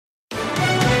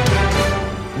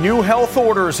New health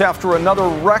orders after another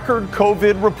record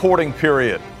COVID reporting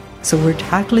period. So we're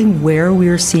tackling where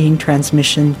we're seeing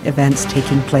transmission events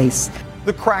taking place.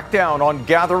 The crackdown on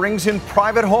gatherings in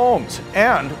private homes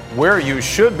and where you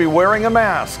should be wearing a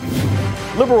mask.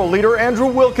 Liberal leader Andrew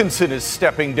Wilkinson is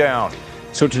stepping down.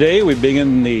 So today we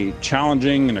begin the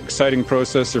challenging and exciting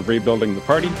process of rebuilding the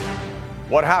party.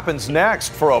 What happens next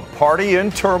for a party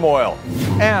in turmoil?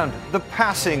 And the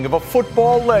passing of a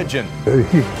football legend.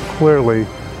 He clearly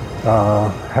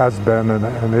has been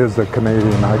and is a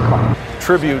Canadian icon.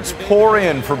 Tributes pour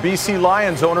in for BC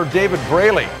Lions owner David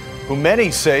Braley, who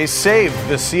many say saved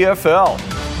the CFL.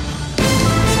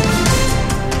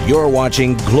 You're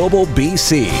watching Global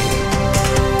BC.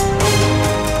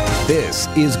 This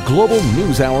is Global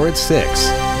News Hour at 6.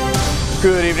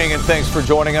 Good evening and thanks for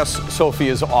joining us. Sophie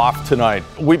is off tonight.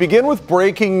 We begin with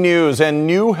breaking news and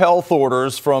new health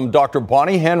orders from Dr.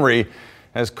 Bonnie Henry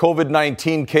as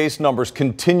COVID-19 case numbers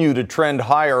continue to trend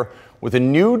higher with a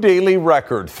new daily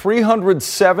record,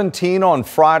 317 on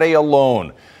Friday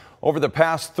alone. Over the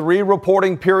past 3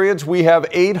 reporting periods, we have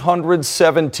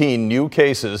 817 new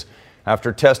cases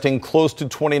after testing close to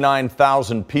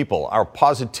 29,000 people. Our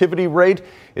positivity rate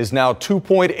is now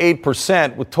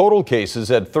 2.8%, with total cases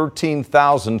at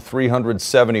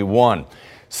 13,371.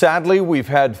 Sadly, we've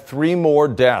had 3 more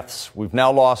deaths. We've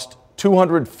now lost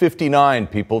 259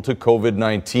 people to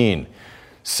COVID-19.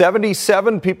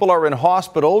 77 people are in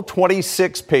hospital,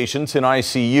 26 patients in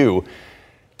ICU.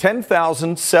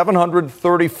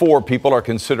 10,734 people are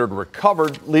considered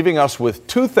recovered, leaving us with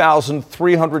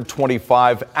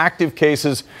 2,325 active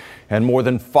cases and more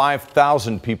than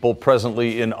 5,000 people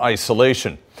presently in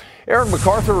isolation. Aaron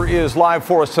MacArthur is live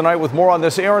for us tonight with more on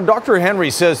this. Aaron, Dr.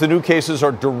 Henry says the new cases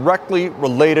are directly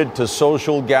related to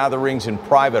social gatherings in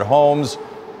private homes,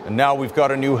 and now we've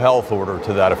got a new health order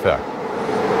to that effect.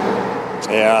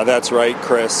 Yeah, that's right,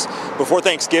 Chris. Before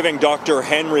Thanksgiving, Dr.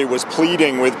 Henry was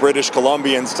pleading with British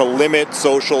Columbians to limit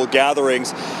social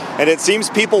gatherings, and it seems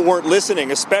people weren't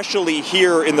listening, especially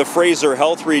here in the Fraser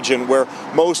Health region where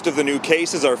most of the new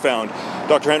cases are found.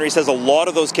 Dr. Henry says a lot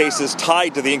of those cases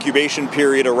tied to the incubation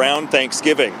period around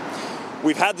Thanksgiving.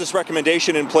 We've had this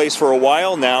recommendation in place for a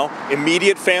while now,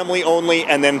 immediate family only,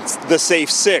 and then the Safe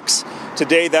 6.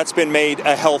 Today, that's been made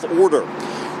a health order,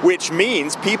 which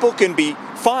means people can be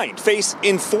fined, face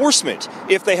enforcement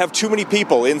if they have too many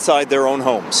people inside their own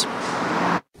homes.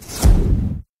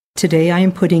 Today I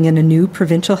am putting in a new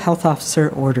provincial health officer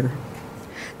order.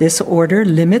 This order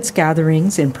limits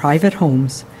gatherings in private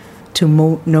homes to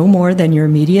no more than your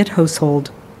immediate household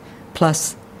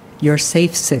plus your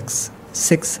Safe 6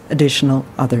 additional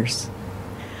others.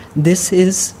 This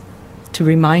is to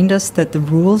remind us that the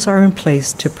rules are in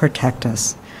place to protect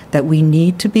us, that we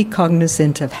need to be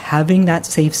cognizant of having that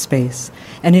safe space.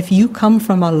 And if you come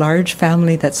from a large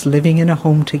family that's living in a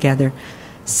home together,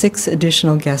 6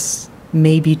 additional guests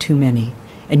may be too many.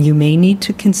 And you may need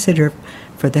to consider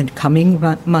for the coming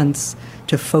months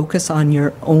to focus on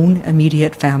your own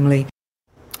immediate family.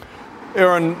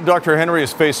 Aaron, Dr. Henry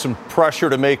has faced some pressure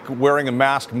to make wearing a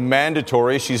mask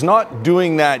mandatory. She's not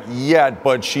doing that yet,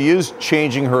 but she is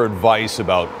changing her advice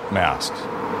about masks.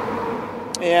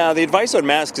 Yeah, the advice on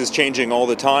masks is changing all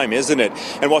the time, isn't it?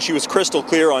 And while she was crystal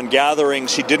clear on gatherings,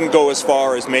 she didn't go as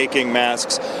far as making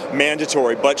masks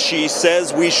mandatory. But she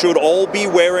says we should all be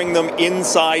wearing them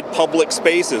inside public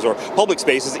spaces, or public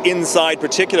spaces inside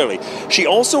particularly. She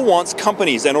also wants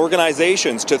companies and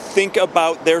organizations to think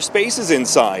about their spaces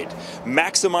inside,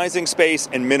 maximizing space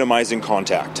and minimizing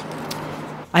contact.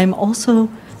 I'm also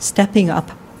stepping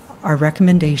up our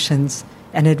recommendations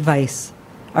and advice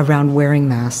around wearing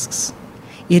masks.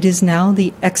 It is now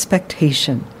the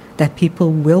expectation that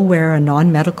people will wear a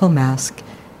non-medical mask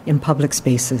in public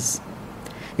spaces.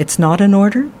 It's not an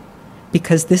order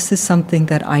because this is something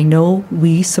that I know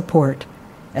we support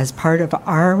as part of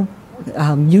our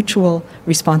mutual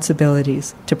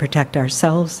responsibilities to protect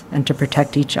ourselves and to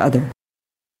protect each other.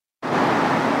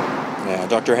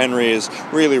 Dr. Henry is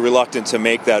really reluctant to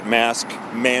make that mask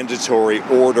mandatory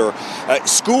order.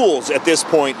 Schools at this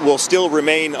point will still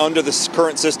remain under the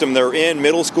current system they're in.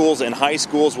 Middle schools and high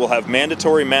schools will have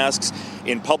mandatory masks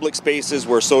in public spaces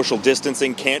where social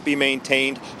distancing can't be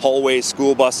maintained, hallways,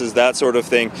 school buses, that sort of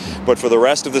thing. But for the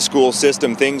rest of the school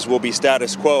system, things will be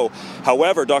status quo.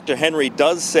 However, Dr. Henry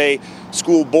does say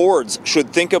school boards should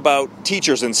think about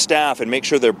teachers and staff and make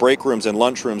sure their break rooms and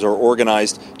lunchrooms are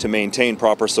organized to maintain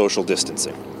proper social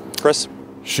distancing. Chris?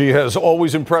 She has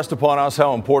always impressed upon us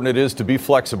how important it is to be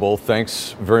flexible.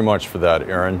 Thanks very much for that,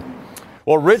 Aaron.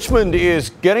 Well, Richmond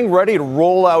is getting ready to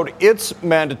roll out its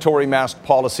mandatory mask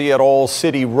policy at all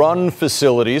city-run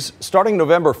facilities. Starting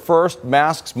November 1st,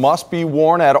 masks must be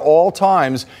worn at all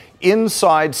times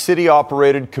inside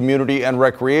city-operated community and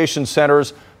recreation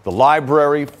centers, the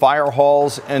library, fire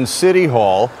halls, and city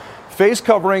hall. Face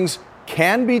coverings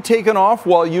can be taken off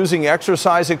while using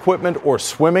exercise equipment or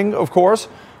swimming, of course,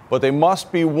 but they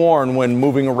must be worn when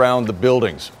moving around the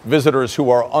buildings. Visitors who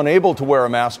are unable to wear a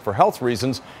mask for health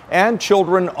reasons and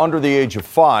children under the age of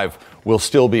 5 will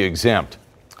still be exempt.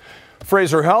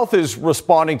 Fraser Health is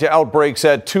responding to outbreaks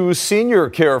at 2 senior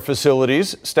care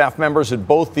facilities. Staff members at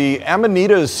both the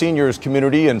Amanitas Seniors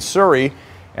Community in Surrey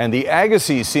and the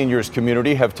Agassiz Seniors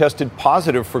Community have tested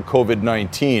positive for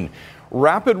COVID-19.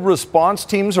 Rapid response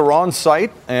teams are on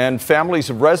site and families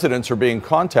of residents are being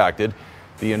contacted.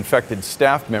 The infected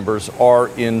staff members are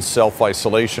in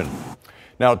self-isolation.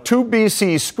 Now, 2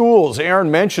 BC schools,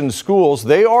 Aaron mentioned schools,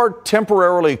 they are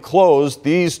temporarily closed,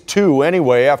 these 2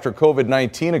 anyway, after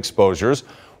COVID-19 exposures.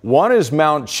 One is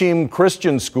Mount Cheam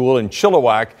Christian School in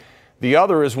Chilliwack. The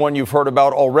other is one you've heard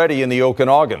about already in the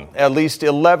Okanagan. At least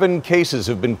 11 cases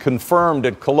have been confirmed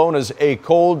at Kelowna's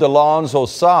École de Langues au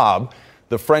Sable,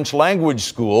 the French language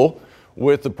school,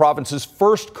 with the province's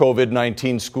first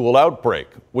COVID-19 school outbreak.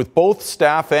 With both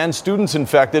staff and students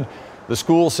infected, the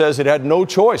school says it had no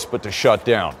choice but to shut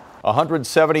down.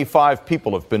 175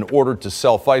 people have been ordered to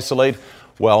self-isolate,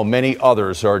 while many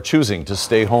others are choosing to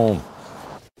stay home.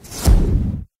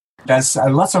 There's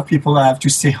lots of people that have to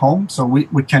stay home, so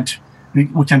we can't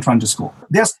run the school.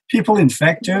 There's people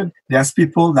infected. There's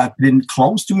people that have been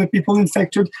close to the people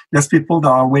infected. There's people that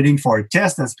are waiting for a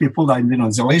test. There's people that have been in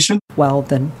isolation. While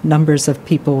the numbers of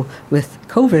people with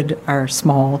COVID are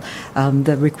small,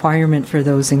 the requirement for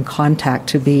those in contact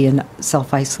to be in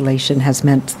self-isolation has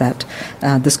meant that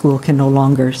the school can no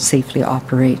longer safely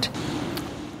operate.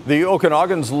 The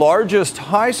Okanagan's largest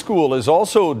high school is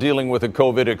also dealing with a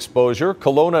COVID exposure.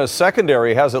 Kelowna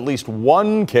Secondary has at least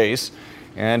 1 case,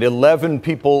 and 11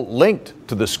 people linked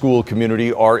to the school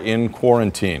community are in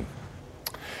quarantine.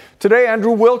 Today,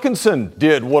 Andrew Wilkinson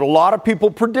did what a lot of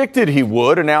people predicted he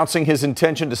would, announcing his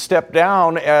intention to step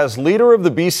down as leader of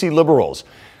the BC Liberals.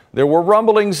 There were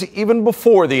rumblings even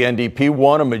before the NDP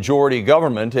won a majority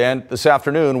government, and this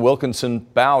afternoon, Wilkinson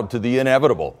bowed to the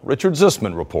inevitable. Richard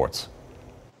Zussman reports.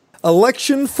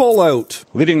 Election fallout.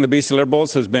 Leading the BC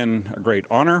Liberals has been a great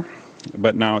honor,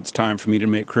 but now it's time for me to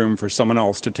make room for someone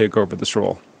else to take over this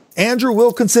role. Andrew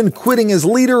Wilkinson quitting as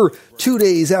leader 2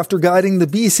 days after guiding the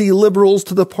BC Liberals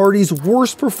to the party's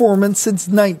worst performance since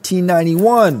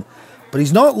 1991. But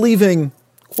he's not leaving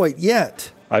quite yet.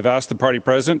 I've asked the party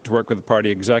president to work with the party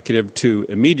executive to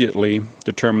immediately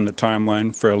determine the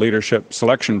timeline for a leadership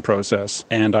selection process,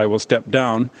 and I will step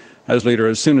down as leader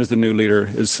as soon as the new leader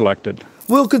is selected.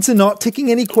 Wilkinson not taking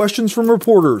any questions from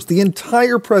reporters, the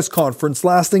entire press conference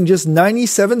lasting just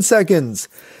 97 seconds.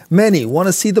 Many want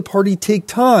to see the party take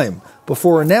time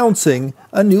before announcing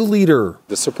a new leader.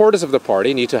 The supporters of the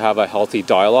party need to have a healthy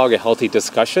dialogue, a healthy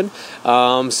discussion,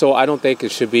 so I don't think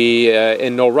it should be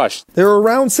in no rush. There are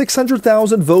around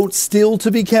 600,000 votes still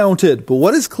to be counted, but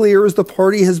what is clear is the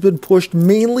party has been pushed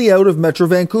mainly out of Metro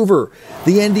Vancouver,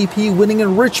 the NDP winning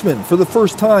in Richmond for the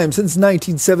first time since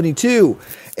 1972,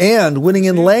 and winning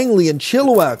in Langley and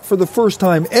Chilliwack for the first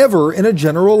time ever in a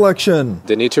general election.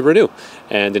 They need to renew,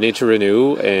 and they need to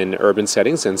renew in urban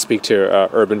settings and speak to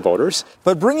urban voters.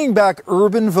 But bringing back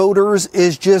urban voters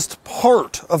is just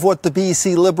part of what the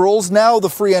BC Liberals, now the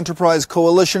Free Enterprise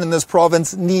Coalition in this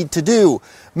province, need to do.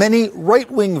 Many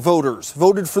right-wing voters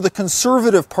voted for the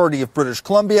Conservative Party of British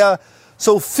Columbia,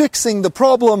 so fixing the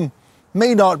problem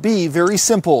may not be very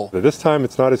simple. This time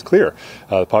it's not as clear.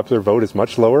 The popular vote is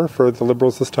much lower for the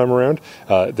Liberals this time around.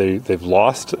 They've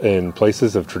lost in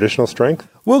places of traditional strength.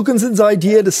 Wilkinson's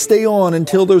idea to stay on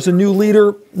until there's a new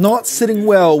leader not sitting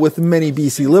well with many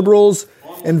BC Liberals,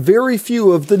 and very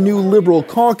few of the new Liberal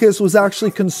caucus was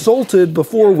actually consulted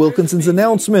before Wilkinson's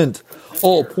announcement,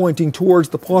 all pointing towards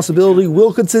the possibility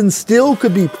Wilkinson still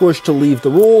could be pushed to leave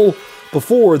the role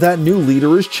before that new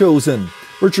leader is chosen.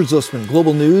 Richard Zussman,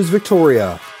 Global News,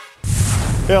 Victoria.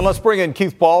 Yeah, let's bring in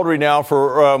Keith Baldry now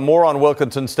for more on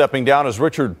Wilkinson stepping down. As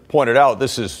Richard pointed out,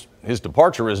 his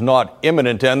departure is not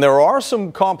imminent, and there are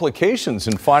some complications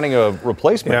in finding a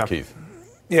replacement, Keith.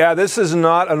 Yeah, this is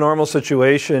not a normal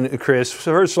situation, Chris.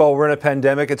 First of all, we're in a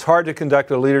pandemic. It's hard to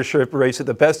conduct a leadership race at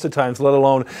the best of times, let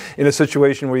alone in a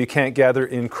situation where you can't gather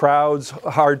in crowds,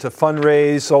 hard to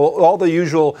fundraise. So all the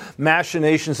usual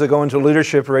machinations that go into a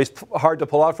leadership race, hard to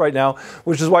pull off right now,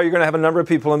 which is why you're going to have a number of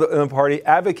people in the party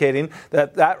advocating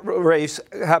that race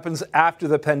happens after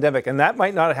the pandemic. And that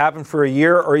might not happen for a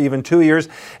year or even 2 years.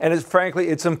 And frankly,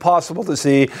 it's impossible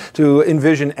to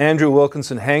envision Andrew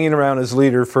Wilkinson hanging around as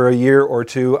leader for a year or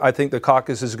two. I think the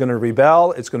caucus is going to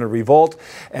rebel, it's going to revolt,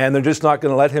 and they're just not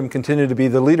going to let him continue to be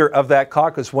the leader of that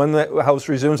caucus when the House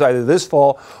resumes either this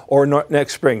fall or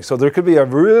next spring. So there could be a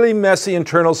really messy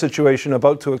internal situation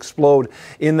about to explode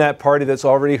in that party that's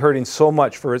already hurting so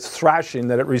much for its thrashing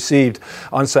that it received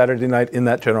on Saturday night in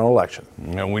that general election.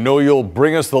 And we know you'll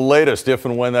bring us the latest if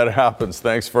and when that happens.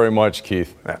 Thanks very much,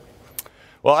 Keith. Yeah.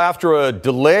 Well, after a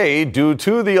delay due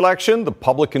to the election, the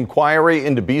public inquiry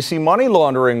into BC money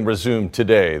laundering resumed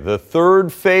today. The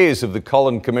third phase of the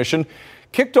Cullen Commission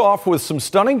kicked off with some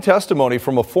stunning testimony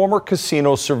from a former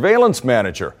casino surveillance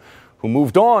manager who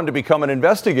moved on to become an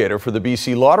investigator for the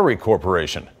BC Lottery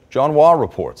Corporation. John Waugh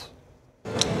reports.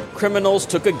 Criminals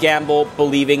took a gamble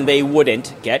believing they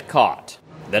wouldn't get caught,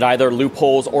 that either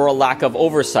loopholes or a lack of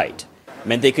oversight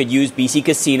meant they could use BC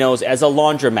casinos as a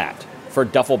laundromat for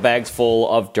duffel bags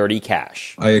full of dirty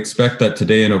cash. I expect that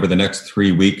today and over the next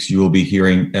 3 weeks, you will be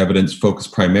hearing evidence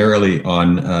focused primarily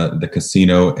on the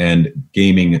casino and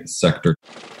gaming sector.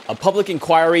 A public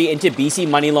inquiry into BC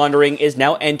money laundering is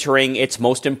now entering its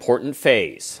most important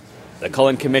phase. The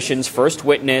Cullen Commission's first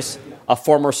witness, a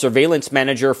former surveillance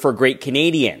manager for Great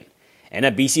Canadian, and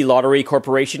a BC Lottery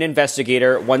Corporation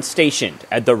investigator once stationed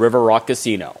at the River Rock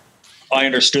Casino. I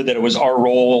understood that it was our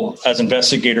role as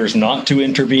investigators not to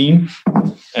intervene.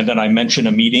 And then I mentioned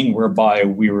a meeting whereby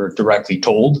we were directly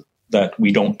told that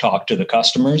we don't talk to the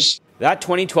customers. That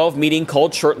 2012 meeting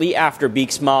called shortly after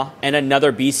Beeksma and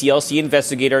another BCLC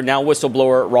investigator, now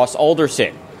whistleblower Ross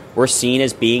Alderson, were seen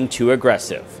as being too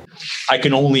aggressive. I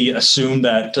can only assume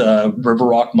that River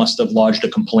Rock must have lodged a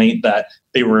complaint that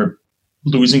they were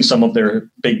losing some of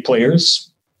their big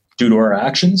players due to our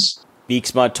actions.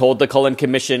 Beeksma told the Cullen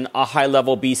Commission a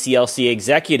high-level BCLC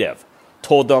executive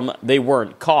told them they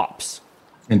weren't cops.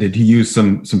 And did he use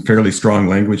some fairly strong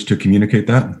language to communicate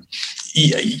that?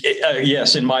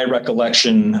 Yes, in my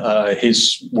recollection,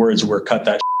 his words were "cut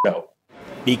that out."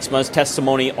 Beeksma's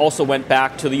testimony also went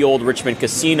back to the old Richmond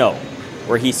Casino,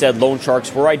 where he said loan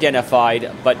sharks were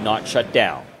identified but not shut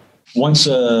down. Once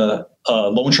a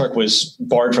loan shark was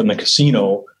barred from the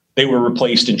casino, they were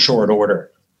replaced in short order.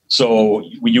 So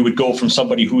you would go from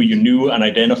somebody who you knew and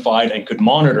identified and could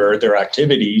monitor their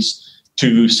activities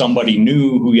to somebody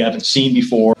new who you haven't seen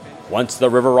before. Once the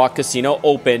River Rock Casino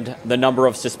opened, the number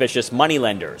of suspicious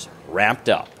moneylenders ramped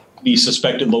up. The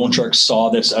suspected loan sharks saw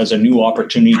this as a new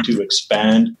opportunity to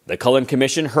expand. The Cullen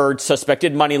Commission heard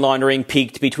suspected money laundering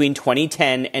peaked between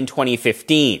 2010 and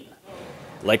 2015,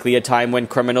 likely a time when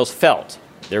criminals felt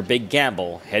their big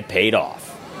gamble had paid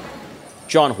off.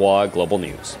 John Hua, Global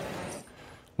News.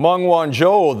 Meng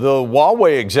Wanzhou, the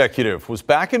Huawei executive, was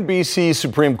back in BC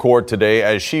Supreme Court today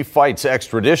as she fights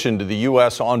extradition to the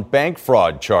U.S. on bank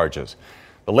fraud charges.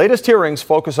 The latest hearings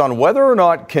focus on whether or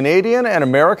not Canadian and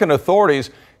American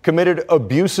authorities committed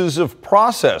abuses of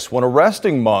process when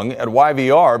arresting Meng at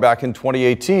YVR back in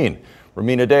 2018.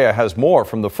 Ramina Dea has more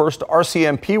from the first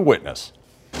RCMP witness.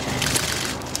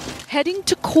 Heading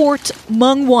to court,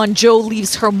 Meng Wanzhou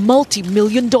leaves her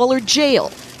multi-million-dollar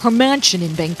jail, her mansion in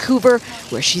Vancouver,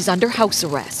 where she's under house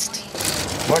arrest.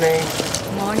 Morning.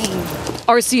 Morning.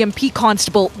 RCMP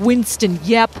Constable Winston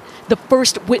Yep, the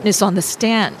first witness on the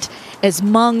stand, as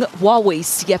Meng,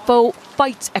 Huawei's CFO,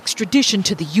 fights extradition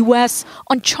to the U.S.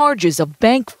 on charges of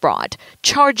bank fraud,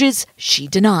 charges she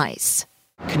denies.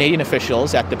 Canadian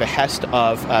officials, at the behest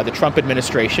of the Trump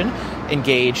administration,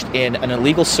 engaged in an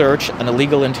illegal search, an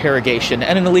illegal interrogation,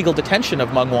 and an illegal detention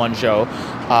of Meng Wanzhou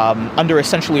under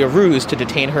essentially a ruse to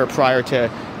detain her prior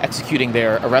to executing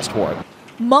their arrest warrant.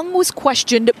 Meng was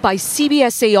questioned by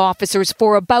CBSA officers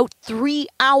for about 3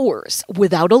 hours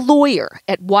without a lawyer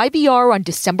at YVR on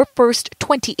December 1st,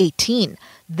 2018.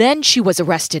 Then she was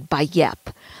arrested by Yep.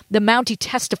 The Mountie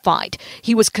testified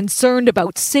he was concerned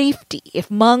about safety if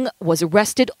Meng was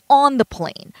arrested on the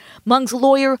plane. Meng's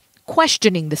lawyer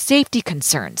questioning the safety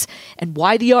concerns and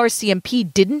why the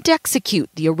RCMP didn't execute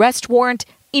the arrest warrant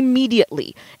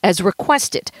immediately, as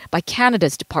requested by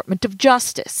Canada's Department of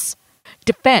Justice.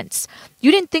 Defense: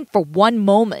 you didn't think for one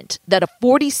moment that a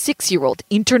 46-year-old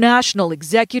international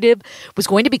executive was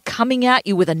going to be coming at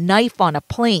you with a knife on a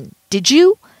plane, did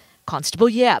you? Constable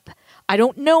Yep: I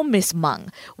don't know Miss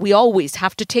Mung. We always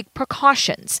have to take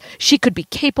precautions. She could be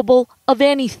capable of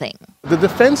anything. The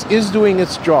defense is doing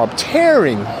its job,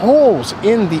 tearing holes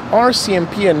in the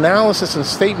RCMP analysis and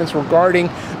statements regarding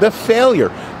the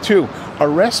failure to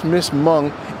arrest Miss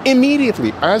Mung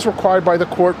immediately, as required by the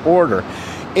court order.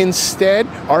 Instead,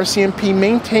 RCMP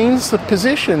maintains the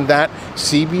position that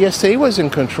CBSA was in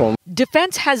control.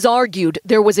 Defense has argued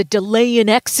there was a delay in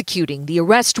executing the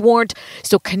arrest warrant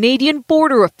so Canadian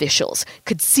border officials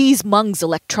could seize Mung's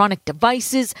electronic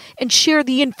devices and share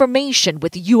the information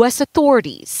with U.S.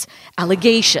 authorities.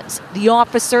 Allegations the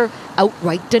officer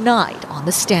outright denied on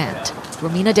the stand.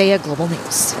 Romina Dea, Global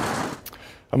News.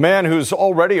 A man who's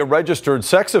already a registered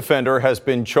sex offender has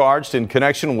been charged in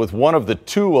connection with one of the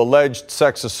 2 alleged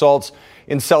sex assaults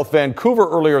in South Vancouver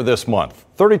earlier this month.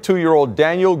 32-year-old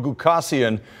Daniel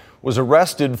Gukasian was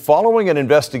arrested following an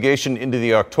investigation into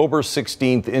the October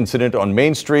 16th incident on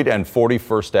Main Street and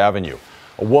 41st Avenue.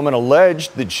 A woman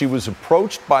alleged that she was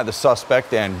approached by the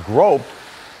suspect and groped,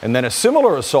 and then a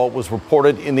similar assault was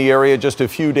reported in the area just a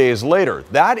few days later.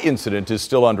 That incident is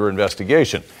still under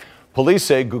investigation. Police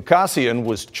say Gukasian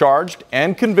was charged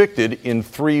and convicted in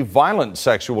 3 violent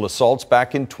sexual assaults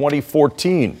back in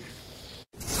 2014.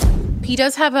 He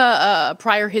does have a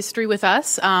prior history with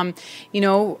us,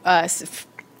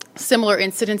 similar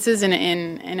incidences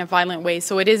in a violent way.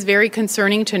 So it is very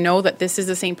concerning to know that this is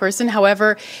the same person.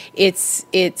 However,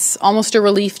 it's almost a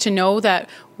relief to know that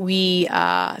we,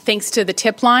 thanks to the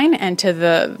tip line and to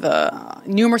the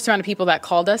numerous amount of people that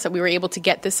called us, that we were able to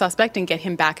get this suspect and get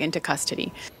him back into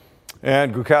custody.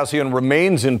 And Gukasian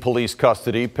remains in police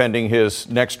custody pending his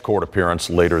next court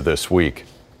appearance later this week.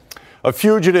 A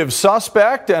fugitive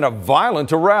suspect and a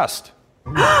violent arrest.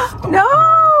 No,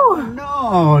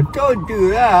 don't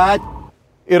do that.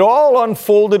 It all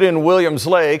unfolded in Williams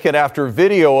Lake, and after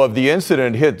video of the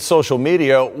incident hit social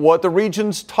media, what the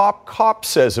region's top cop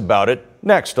says about it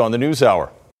next on the News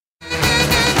Hour.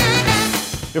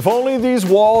 If only these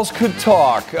walls could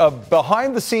talk. A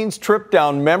behind-the-scenes trip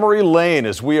down memory lane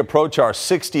as we approach our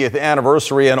 60th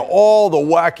anniversary and all the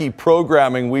wacky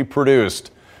programming we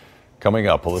produced. Coming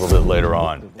up a little bit later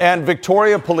on. And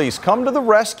Victoria Police come to the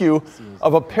rescue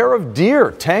of a pair of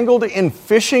deer tangled in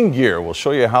fishing gear. We'll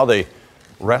show you how they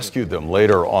rescued them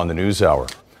later on the News Hour.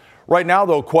 Right now,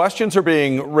 though, questions are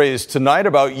being raised tonight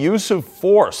about use of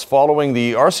force following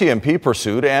the RCMP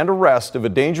pursuit and arrest of a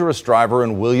dangerous driver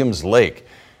in Williams Lake.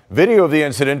 Video of the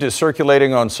incident is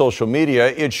circulating on social media.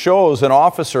 It shows an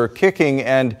officer kicking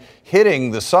and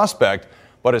hitting the suspect.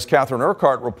 But as Catherine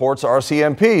Urquhart reports,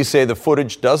 RCMP say the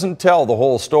footage doesn't tell the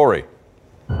whole story.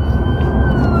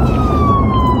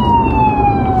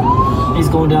 He's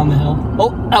going down the hill.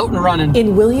 Oh, out and running.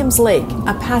 In Williams Lake,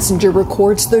 a passenger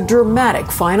records the dramatic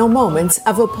final moments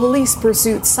of a police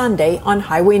pursuit Sunday on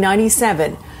Highway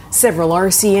 97. Several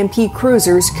RCMP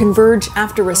cruisers converge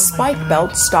after a spike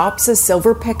belt stops a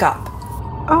silver pickup.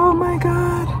 Oh my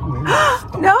God.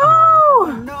 No!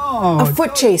 A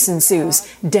foot chase ensues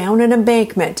down an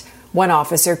embankment. One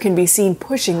officer can be seen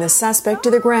pushing the suspect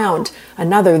to the ground.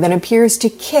 Another then appears to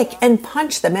kick and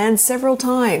punch the man several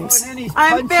times.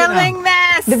 I'm filming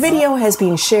this! The video has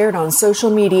been shared on social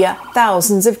media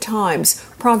thousands of times,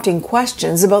 prompting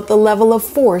questions about the level of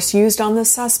force used on the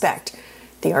suspect.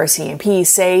 The RCMP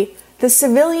say the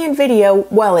civilian video,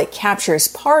 while it captures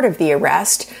part of the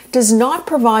arrest, does not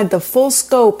provide the full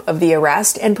scope of the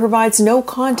arrest and provides no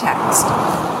context.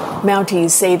 Mounties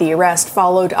say the arrest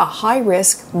followed a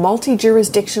high-risk,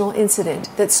 multi-jurisdictional incident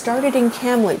that started in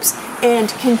Kamloops and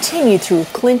continued through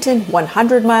Clinton,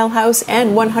 100 Mile House,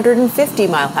 and 150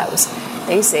 Mile House.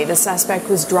 They say the suspect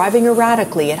was driving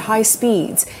erratically at high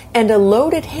speeds, and a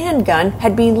loaded handgun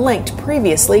had been linked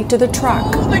previously to the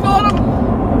truck. They got him!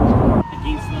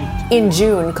 In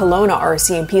June, Kelowna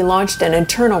RCMP launched an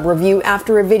internal review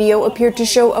after a video appeared to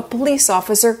show a police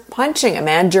officer punching a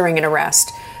man during an arrest.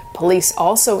 Police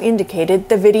also indicated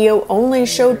the video only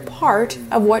showed part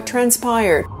of what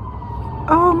transpired.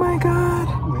 Oh my God.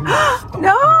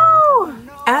 No!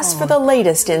 As for the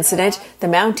latest incident, the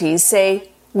Mounties say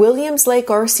Williams Lake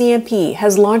RCMP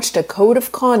has launched a code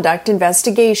of conduct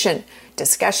investigation.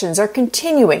 Discussions are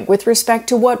continuing with respect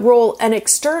to what role an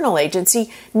external agency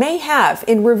may have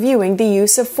in reviewing the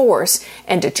use of force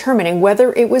and determining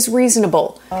whether it was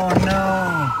reasonable. Oh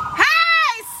no.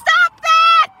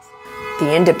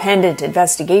 The Independent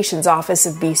Investigations Office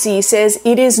of BC says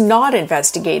it is not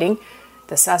investigating.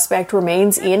 The suspect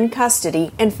remains in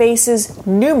custody and faces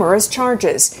numerous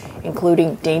charges,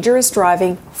 including dangerous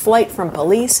driving, flight from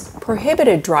police,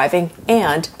 prohibited driving,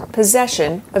 and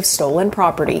possession of stolen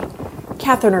property.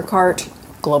 Catherine Urquhart,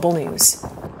 Global News.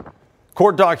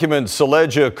 Court documents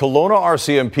allege a Kelowna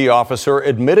RCMP officer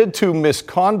admitted to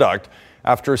misconduct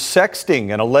after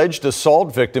sexting an alleged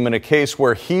assault victim in a case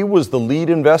where he was the lead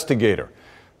investigator.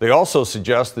 They also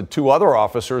suggest that 2 other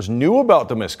officers knew about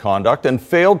the misconduct and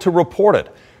failed to report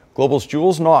it. Global's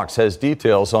Jules Knox has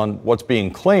details on what's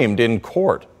being claimed in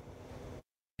court.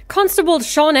 Constable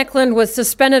Sean Eklund was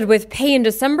suspended with pay in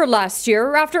December last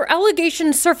year after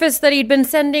allegations surfaced that he'd been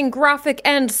sending graphic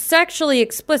and sexually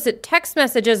explicit text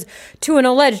messages to an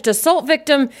alleged assault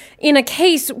victim in a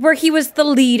case where he was the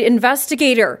lead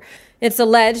investigator. It's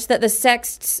alleged that the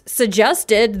sexts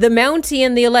suggested the Mountie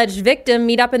and the alleged victim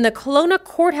meet up in the Kelowna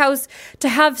courthouse to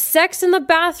have sex in the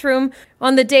bathroom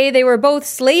on the day they were both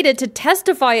slated to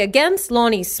testify against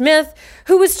Lonnie Smith,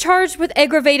 who was charged with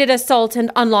aggravated assault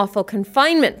and unlawful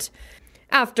confinement.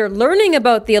 After learning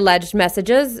about the alleged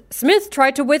messages, Smith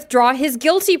tried to withdraw his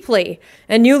guilty plea,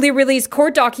 and newly released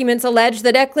court documents allege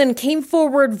that Eklund came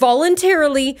forward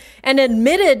voluntarily and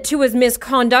admitted to his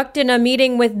misconduct in a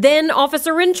meeting with then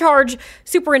officer in charge,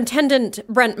 Superintendent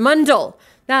Brent Mundell.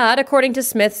 That, according to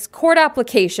Smith's court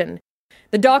application.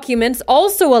 The documents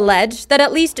also allege that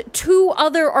at least 2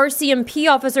 other RCMP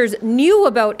officers knew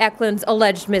about Eklund's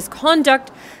alleged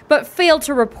misconduct, but failed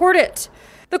to report it.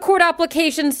 The court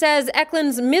application says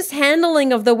Eklund's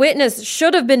mishandling of the witness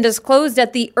should have been disclosed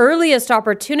at the earliest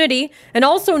opportunity, and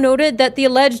also noted that the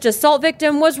alleged assault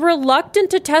victim was reluctant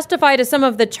to testify to some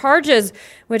of the charges,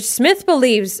 which Smith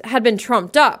believes had been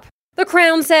trumped up. The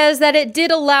Crown says that it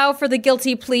did allow for the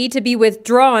guilty plea to be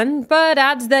withdrawn, but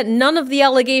adds that none of the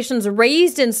allegations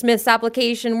raised in Smith's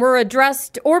application were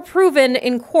addressed or proven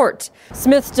in court.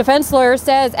 Smith's defense lawyer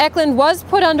says Eklund was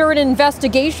put under an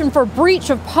investigation for breach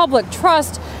of public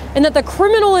trust, and that the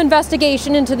criminal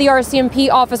investigation into the RCMP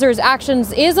officer's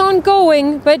actions is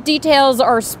ongoing, but details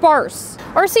are sparse.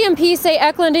 RCMP say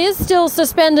Eklund is still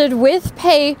suspended with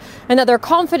pay, and that they're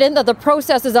confident that the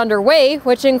process is underway,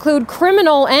 which include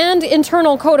criminal and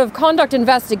internal code of conduct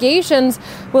investigations,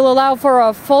 will allow for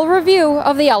a full review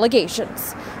of the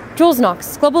allegations. Jules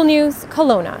Knox, Global News,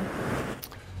 Kelowna.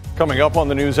 Coming up on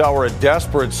the News Hour, a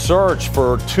desperate search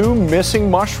for 2 missing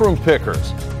mushroom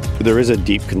pickers. There is a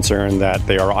deep concern that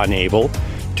they are unable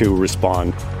to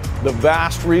respond. The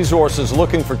vast resources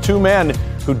looking for 2 men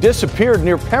who disappeared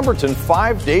near Pemberton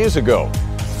 5 days ago.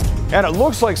 And it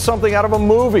looks like something out of a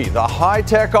movie, the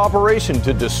high-tech operation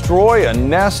to destroy a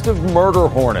nest of murder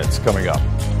hornets, coming up.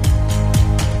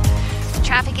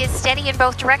 Traffic is steady in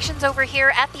both directions over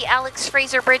here at the Alex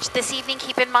Fraser Bridge this evening.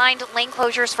 Keep in mind lane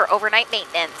closures for overnight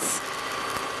maintenance.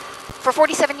 For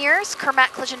 47 years,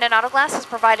 Kermac Collision and Auto Glass has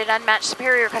provided unmatched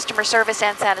superior customer service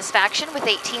and satisfaction. With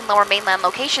 18 Lower Mainland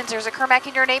locations, there's a Kermac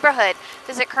in your neighborhood.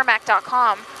 Visit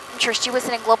Kermac.com. I'm Trish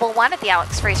Jewison in Global One at the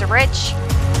Alex Fraser Bridge.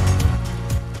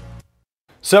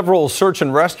 Several search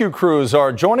and rescue crews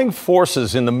are joining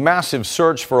forces in the massive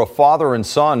search for a father and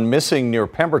son missing near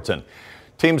Pemberton.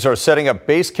 Teams are setting up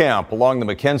base camp along the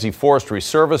Mackenzie Forestry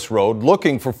Service Road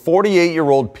looking for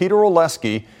 48-year-old Peter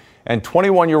Oleski and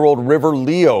 21-year-old River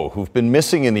Leo, who've been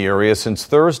missing in the area since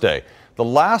Thursday. The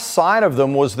last sign of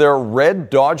them was their red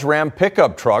Dodge Ram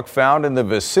pickup truck found in the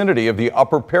vicinity of the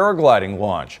upper paragliding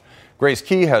launch. Grace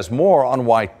Key has more on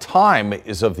why time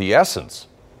is of the essence.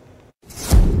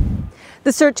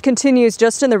 The search continues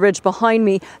just in the ridge behind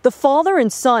me. The father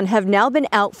and son have now been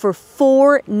out for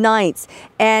 4 nights.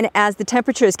 And as the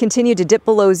temperatures continue to dip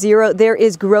below zero, there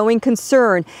is growing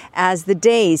concern as the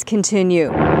days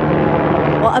continue.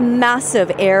 Well, a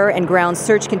massive air and ground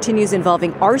search continues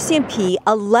involving RCMP,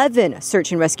 11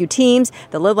 search and rescue teams,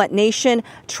 the Lillooet Nation,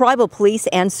 tribal police,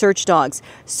 and search dogs.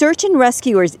 Search and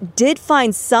rescuers did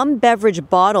find some beverage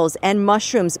bottles and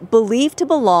mushrooms believed to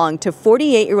belong to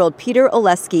 48-year-old Peter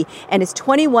Oleski and his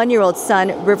 21-year-old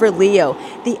son, River Leo.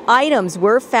 The items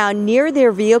were found near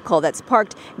their vehicle that's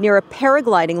parked near a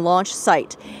paragliding launch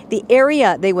site. The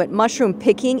area they went mushroom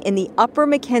picking in the upper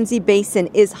Mackenzie Basin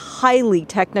is highly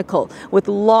technical,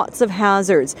 with lots of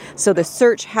hazards. So the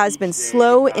search has been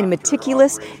slow and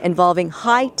meticulous, involving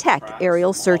high-tech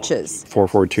aerial searches.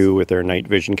 442 with their night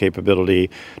vision capability,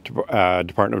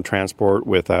 Department of Transport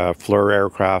with a FLIR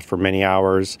aircraft for many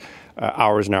hours,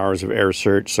 hours and hours of air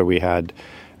search. So we had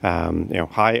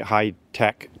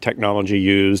high-tech technology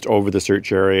used over the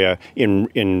search area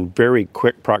in very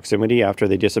quick proximity after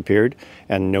they disappeared,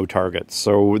 and no targets.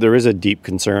 So there is a deep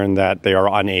concern that they are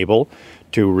unable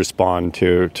to respond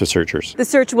to searchers. The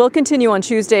search will continue on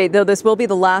Tuesday, though this will be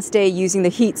the last day using the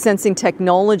heat sensing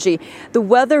technology. The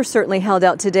weather certainly held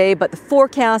out today, but the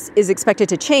forecast is expected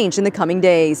to change in the coming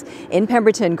days. In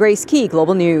Pemberton, Grace Key,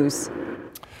 Global News.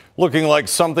 Looking like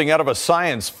something out of a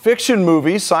science fiction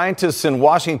movie, scientists in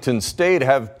Washington state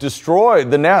have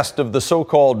destroyed the nest of the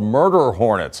so-called murder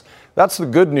hornets. That's the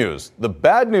good news. The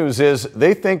bad news is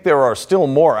they think there are still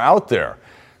more out there.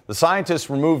 The scientists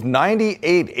removed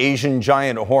 98 Asian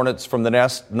giant hornets from the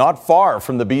nest not far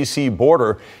from the BC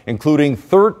border, including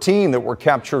 13 that were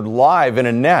captured live in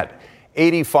a net.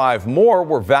 85 more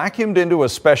were vacuumed into a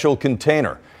special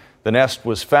container. The nest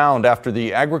was found after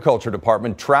the Agriculture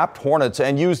Department trapped hornets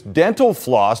and used dental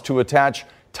floss to attach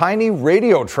tiny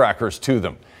radio trackers to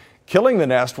them. Killing the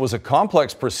nest was a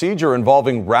complex procedure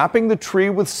involving wrapping the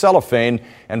tree with cellophane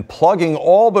and plugging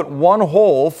all but one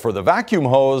hole for the vacuum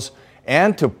hose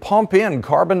and to pump in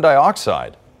carbon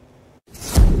dioxide.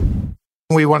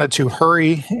 We wanted to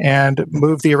hurry and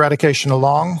move the eradication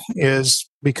along is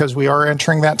because we are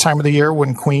entering that time of the year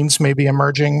when queens may be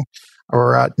emerging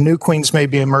or new queens may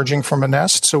be emerging from a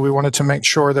nest. So we wanted to make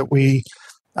sure that we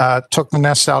took the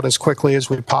nests out as quickly as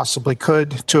we possibly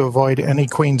could to avoid any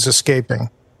queens escaping.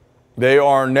 They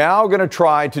are now going to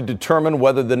try to determine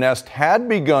whether the nest had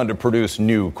begun to produce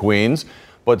new queens,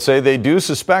 but say they do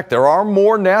suspect there are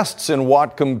more nests in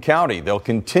Whatcom County. They'll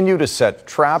continue to set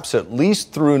traps at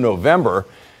least through November.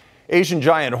 Asian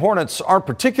giant hornets aren't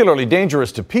particularly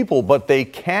dangerous to people, but they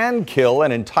can kill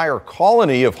an entire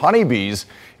colony of honeybees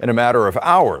in a matter of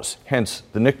hours, hence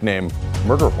the nickname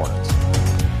murder hornets.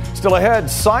 Still ahead,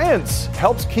 science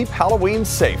helps keep Halloween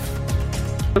safe.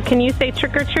 Can you say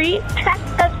trick or treat? Trick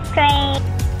or treat.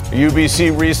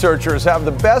 UBC researchers have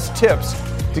the best tips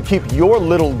to keep your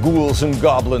little ghouls and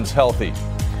goblins healthy.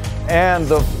 And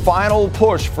the final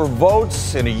push for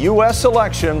votes in a U.S.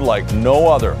 election like no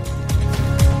other.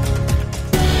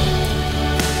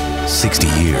 60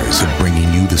 years of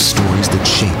bringing you the stories that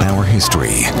shape our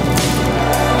history.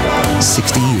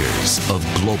 60 years of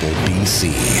Global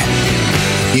BC.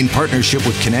 In partnership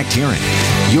with Connect Hearing.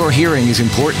 Your hearing is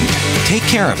important. Take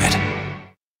care of it.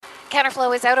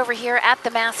 Counterflow is out over here at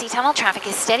the Massey Tunnel. Traffic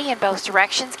is steady in both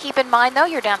directions. Keep in mind, though,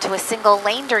 you're down to a single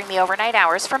lane during the overnight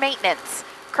hours for maintenance.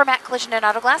 Kermac Collision and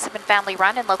Auto Glass have been family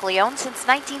run and locally owned since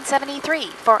 1973.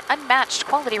 For unmatched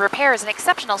quality repairs and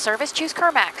exceptional service, choose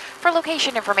Kermac. For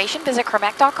location information, visit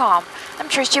Kermac.com. I'm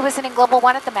Trish Jewison in Global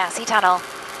One at the Massey Tunnel.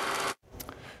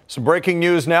 Some breaking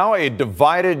news now. A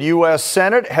divided U.S.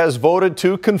 Senate has voted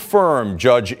to confirm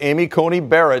Judge Amy Coney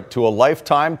Barrett to a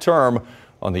lifetime term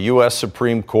on the U.S.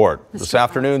 Supreme Court. This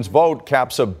afternoon's vote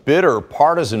caps a bitter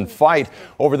partisan fight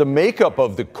over the makeup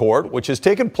of the court, which has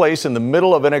taken place in the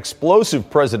middle of an explosive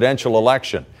presidential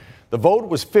election. The vote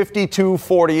was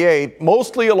 52-48,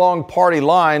 mostly along party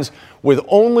lines, with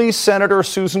only Senator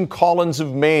Susan Collins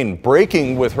of Maine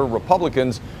breaking with her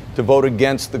Republicans to vote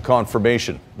against the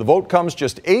confirmation. The vote comes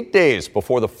just 8 days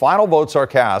before the final votes are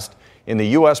cast in the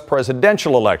U.S.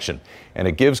 presidential election, and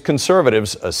it gives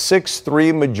conservatives a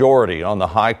 6-3 majority on the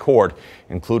high court,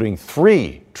 including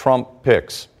 3 Trump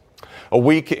picks. A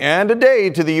week and a day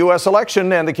to the U.S.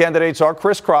 election, and the candidates are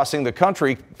crisscrossing the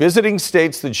country, visiting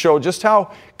states that show just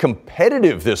how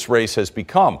competitive this race has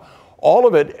become. All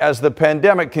of it as the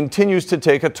pandemic continues to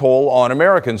take a toll on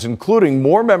Americans, including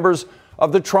more members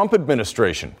of the Trump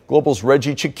administration. Global's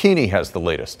Reggie Cicchini has the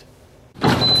latest.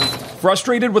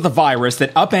 Frustrated with a virus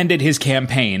that upended his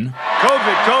campaign, COVID.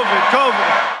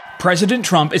 President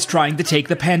Trump is trying to take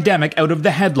the pandemic out of the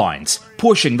headlines,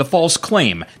 pushing the false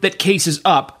claim that cases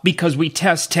up because we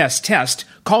test,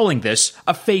 calling this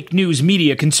a fake news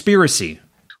media conspiracy.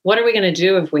 What are we going to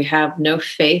do if we have no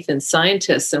faith in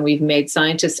scientists and we've made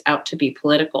scientists out to be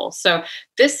political? So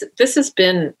this has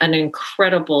been an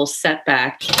incredible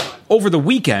setback. Over the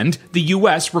weekend, the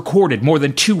U.S. recorded more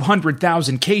than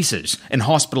 200,000 cases, and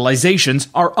hospitalizations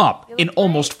are up in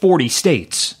almost 40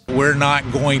 states. We're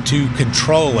not going to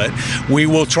control it. We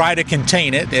will try to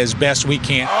contain it as best we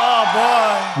can.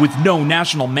 Oh, boy. With no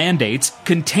national mandates,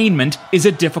 containment is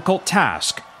a difficult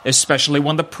task, especially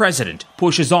when the president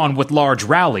pushes on with large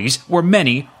rallies where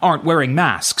many aren't wearing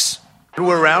masks.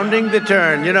 We're rounding the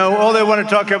turn. You know, all they want to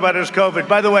talk about is COVID.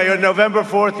 By the way, on November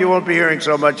 4th, you won't be hearing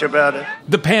so much about it.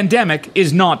 The pandemic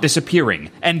is not disappearing,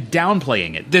 and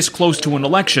downplaying it this close to an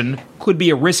election could be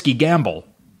a risky gamble.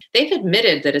 They've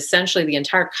admitted that essentially the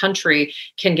entire country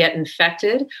can get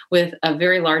infected with a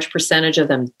very large percentage of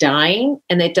them dying,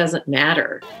 and it doesn't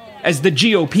matter. As the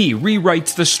GOP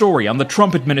rewrites the story on the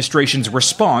Trump administration's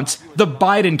response, the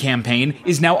Biden campaign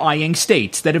is now eyeing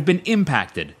states that have been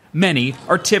impacted. Many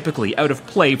are typically out of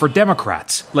play for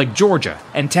Democrats, like Georgia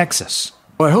and Texas.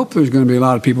 Well, I hope there's going to be a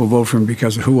lot of people vote for him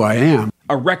because of who I am.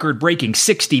 A record-breaking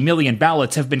 60 million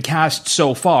ballots have been cast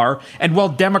so far, and while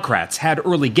Democrats had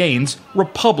early gains,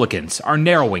 Republicans are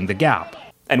narrowing the gap.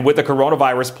 And with the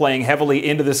coronavirus playing heavily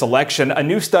into this election, a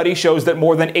new study shows that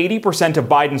more than 80% of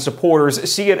Biden supporters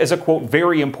see it as a, quote,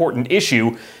 very important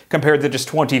issue, compared to just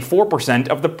 24%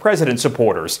 of the president's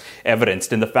supporters,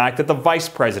 evidenced in the fact that the vice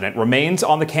president remains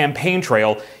on the campaign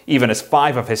trail, even as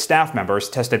 5 of his staff members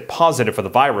tested positive for the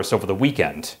virus over the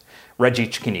weekend. Reggie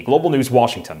Cicchini, Global News,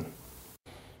 Washington.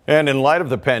 And in light of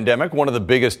the pandemic, one of the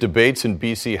biggest debates in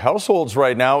BC households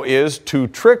right now is to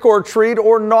trick or treat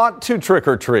or not to trick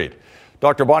or treat.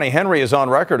 Dr. Bonnie Henry is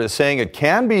on record as saying it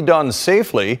can be done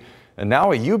safely, and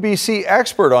now a UBC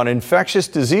expert on infectious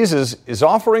diseases is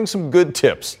offering some good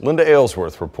tips. Linda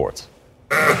Aylesworth reports.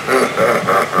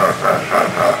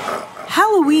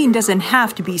 Halloween doesn't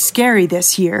have to be scary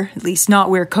this year, at least not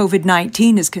where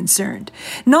COVID-19 is concerned.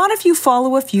 Not if you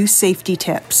follow a few safety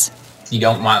tips. You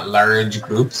don't want large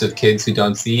groups of kids who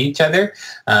don't see each other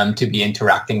to be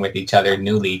interacting with each other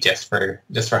newly just for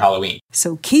Halloween.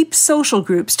 So keep social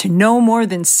groups to no more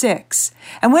than 6.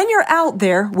 And when you're out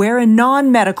there, wear a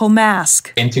non-medical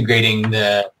mask. Integrating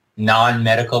the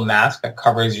non-medical mask that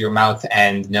covers your mouth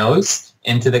and nose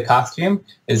into the costume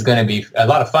is going to be a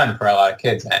lot of fun for a lot of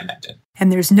kids, I imagine.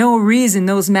 And there's no reason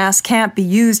those masks can't be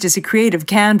used as a creative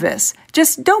canvas.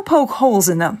 Just don't poke holes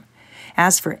in them.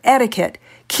 As for etiquette,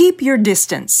 keep your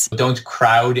distance. Don't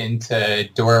crowd into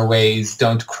doorways.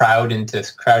 Don't crowd into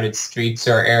crowded streets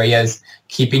or areas.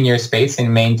 Keeping your space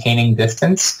and maintaining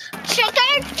distance. Trick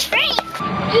or treat!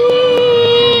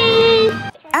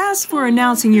 As for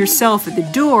announcing yourself at the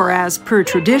door as per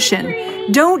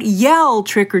tradition, don't yell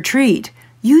trick or treat.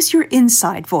 Use your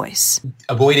inside voice.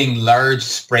 Avoiding large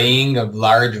spraying of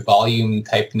large volume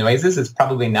type noises is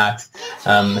probably not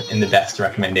in the best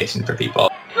recommendation for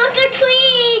people. Trick or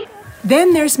treat!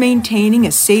 Then there's maintaining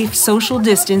a safe social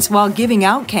distance while giving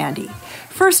out candy.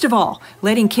 First of all,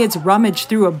 letting kids rummage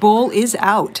through a bowl is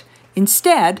out.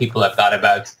 Instead, people have thought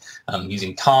about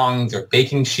using tongs or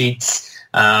baking sheets.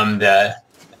 The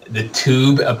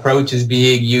tube approach is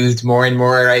being used more and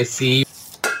more, I see.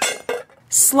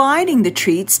 Sliding the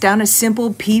treats down a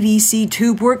simple PVC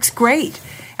tube works great.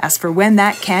 As for when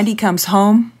that candy comes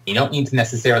home, you don't need to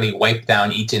necessarily wipe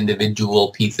down each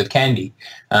individual piece of candy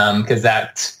because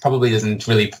that probably doesn't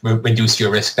really reduce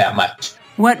your risk that much.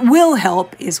 What will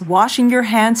help is washing your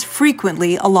hands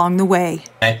frequently along the way.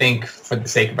 I think for the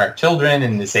sake of our children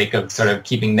and the sake of sort of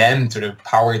keeping them sort of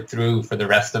powered through for the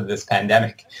rest of this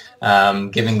pandemic,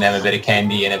 giving them a bit of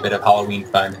candy and a bit of Halloween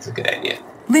fun is a good idea.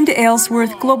 Linda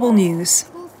Aylesworth, Global News.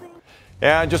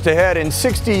 And just ahead, in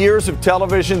 60 years of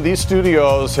television, these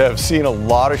studios have seen a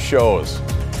lot of shows.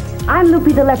 I'm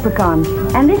Loopy the Leprechaun,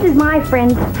 and this is my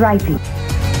friend Stripey.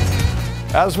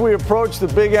 As we approach the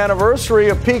big anniversary,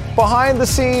 a peek behind the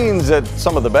scenes at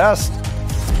some of the best.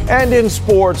 And in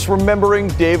sports, remembering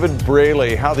David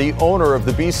Braley, how the owner of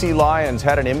the BC Lions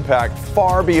had an impact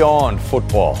far beyond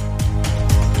football.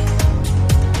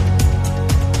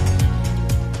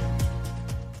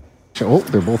 Oh,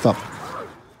 they're both up.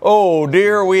 Oh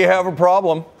dear, we have a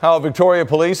problem. How Victoria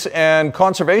Police and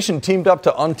Conservation teamed up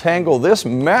to untangle this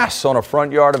mess on a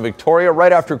front yard of Victoria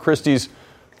right after Christie's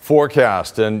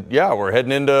forecast. And yeah, we're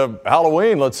heading into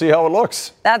Halloween. Let's see how it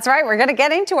looks. That's right. We're going to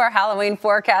get into our Halloween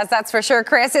forecast. That's for sure,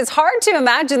 Chris. It's hard to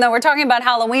imagine, though. We're talking about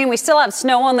Halloween. We still have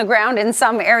snow on the ground in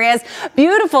some areas.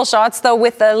 Beautiful shots, though,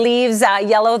 with the leaves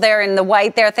yellow there and the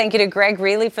white there. Thank you to Greg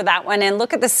Reilly for that one. And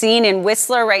look at the scene in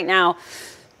Whistler right now.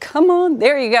 Come on,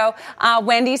 there you go.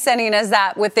 Wendy sending us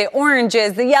that with the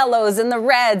oranges, the yellows, and the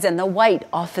reds, and the white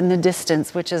off in the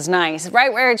distance, which is nice.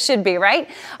 Right where it should be, right?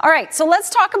 All right, so let's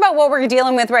talk about what we're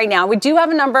dealing with right now. We do have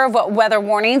a number of weather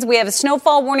warnings. We have a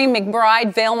snowfall warning,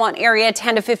 McBride, Valemont area,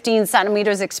 10 to 15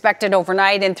 centimeters expected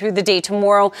overnight and through the day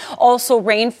tomorrow. Also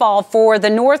rainfall for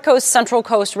the North Coast, Central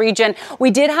Coast region.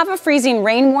 We did have a freezing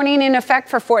rain warning in effect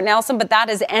for Fort Nelson, but that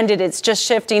has ended. It's just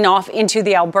shifting off into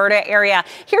the Alberta area.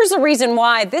 Here's the reason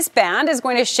why. This band is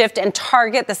going to shift and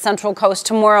target the Central Coast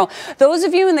tomorrow. Those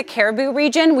of you in the Cariboo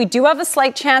region, we do have a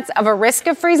slight chance of a risk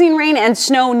of freezing rain and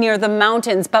snow near the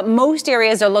mountains, but most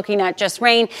areas are looking at just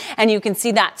rain, and you can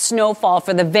see that snowfall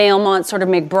for the Valemont, sort of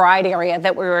McBride area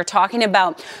that we were talking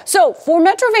about. So for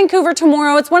Metro Vancouver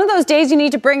tomorrow, it's one of those days you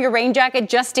need to bring your rain jacket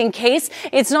just in case.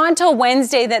 It's not until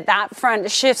Wednesday that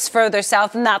front shifts further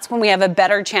south, and that's when we have a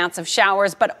better chance of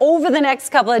showers. But over the next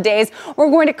couple of days, we're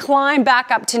going to climb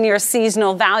back up to near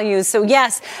seasonal values. So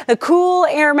yes, the cool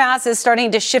air mass is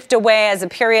starting to shift away as the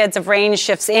periods of rain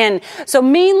shifts in. So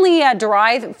mainly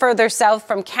dry further south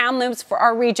from Kamloops for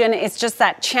our region. It's just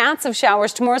that chance of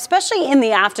showers tomorrow, especially in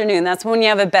the afternoon. That's when you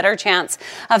have a better chance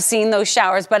of seeing those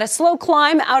showers. But a slow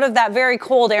climb out of that very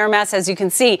cold air mass, as you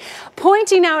can see.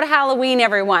 Pointing out Halloween,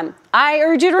 everyone. I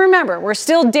urge you to remember, we're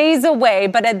still days away,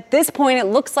 but at this point, it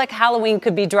looks like Halloween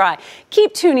could be dry.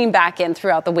 Keep tuning back in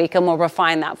throughout the week and we'll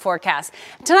refine that forecast.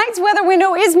 Tonight's weather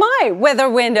window is my weather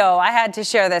window. I had to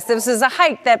share this. This is a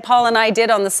hike that Paul and I did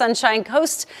on the Sunshine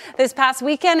Coast this past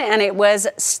weekend, and it was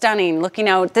stunning. Looking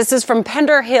out, this is from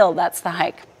Pender Hill. That's the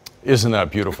hike. Isn't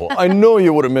that beautiful? I know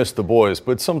you would have missed the boys,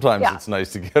 but sometimes it's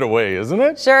nice to get away, isn't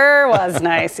it? Sure was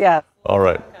nice, yeah. All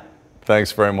right.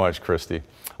 Thanks very much, Christy.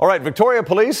 All right, Victoria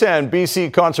Police and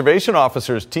BC conservation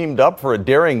officers teamed up for a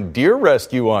daring deer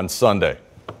rescue on Sunday.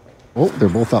 Oh, they're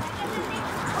both up.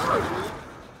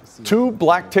 2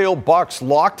 black-tailed bucks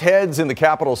locked heads in the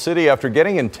capital city after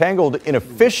getting entangled in a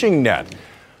fishing net.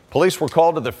 Police were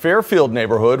called to the Fairfield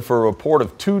neighborhood for a report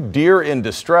of 2 deer in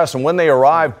distress, and when they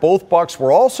arrived, both bucks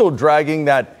were also dragging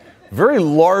that very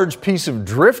large piece of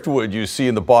driftwood you see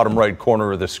in the bottom right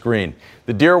corner of the screen.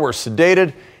 The deer were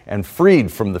sedated and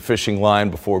freed from the fishing line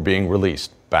before being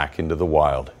released back into the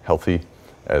wild, healthy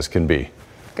as can be.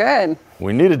 Good.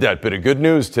 We needed that bit of good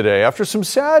news today after some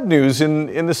sad news in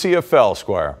the CFL,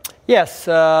 Squire. Yes,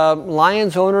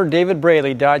 Lions owner David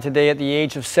Braley died today at the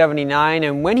age of 79,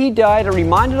 and when he died, it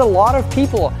reminded a lot of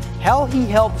people how he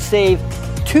helped save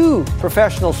 2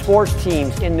 professional sports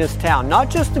teams in this town. Not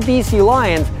just the BC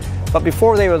Lions, but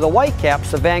before they were the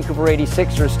Whitecaps, the Vancouver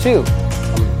 86ers too.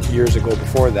 Years ago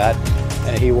before that,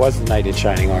 he was the knight in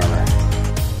shining armor.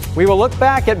 We will look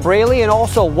back at Braley and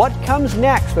also what comes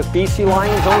next with BC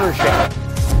Lions ownership.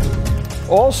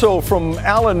 Also, from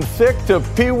Alan Thicke to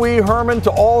Pee Wee Herman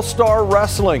to All-Star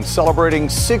Wrestling, celebrating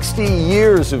 60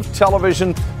 years of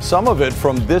television, some of it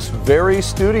from this very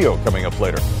studio, coming up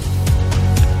later.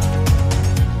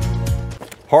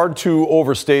 Hard to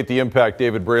overstate the impact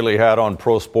David Braley had on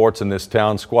pro sports in this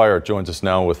town. Squire joins us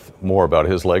now with more about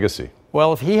his legacy.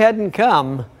 Well, if he hadn't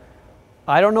come,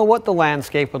 I don't know what the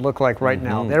landscape would look like right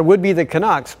now. There would be the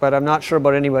Canucks, but I'm not sure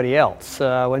about anybody else.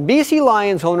 When BC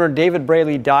Lions owner David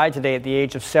Braley died today at the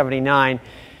age of 79,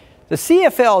 the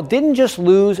CFL didn't just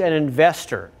lose an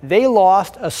investor. They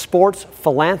lost a sports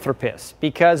philanthropist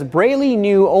because Braley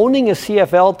knew owning a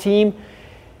CFL team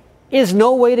is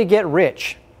no way to get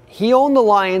rich. He owned the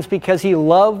Lions because he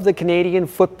loved the Canadian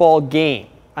football game,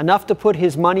 enough to put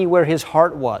his money where his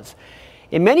heart was.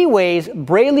 In many ways,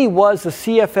 Braley was the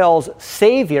CFL's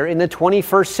savior in the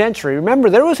 21st century. Remember,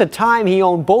 there was a time he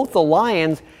owned both the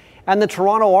Lions and the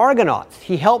Toronto Argonauts.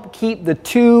 He helped keep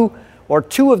two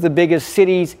of the biggest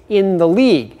cities in the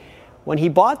league. When he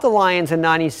bought the Lions in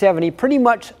 97, he pretty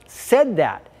much said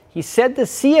that. He said the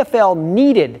CFL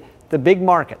needed the big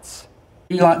markets.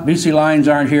 BC Lions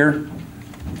aren't here.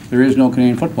 There is no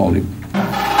Canadian Football League.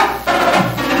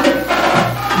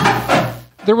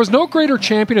 There was no greater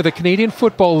champion of the Canadian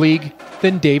Football League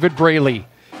than David Braley.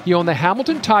 He owned the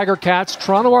Hamilton Tiger Cats,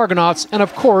 Toronto Argonauts, and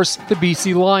of course, the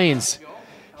BC Lions.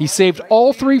 He saved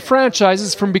all 3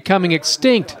 franchises from becoming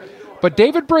extinct. But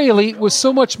David Braley was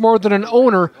so much more than an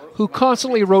owner who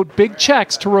constantly wrote big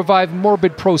checks to revive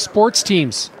morbid pro sports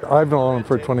teams. I've known him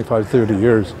for 25, 30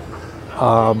 years.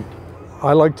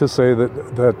 I like to say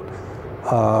that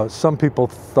some people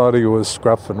thought he was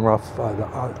scruff and rough.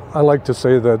 I like to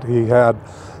say that he had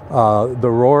the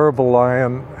roar of a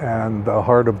lion and a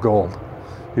heart of gold.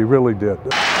 He really did.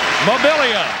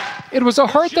 Mobilia. It was a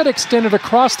heart that extended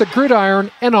across the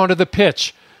gridiron and onto the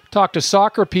pitch. Talk to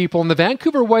soccer people, and the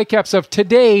Vancouver Whitecaps of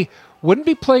today wouldn't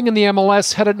be playing in the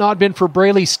MLS had it not been for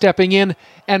Braley stepping in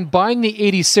and buying the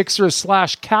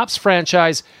 86ers/Caps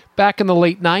franchise back in the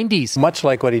late 90s. Much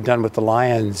like what he'd done with the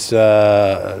Lions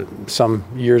some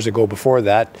years ago before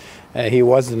that, he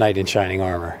was the knight in shining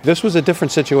armor. This was a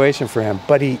different situation for him,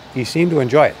 but he seemed to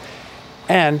enjoy it.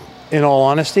 And in all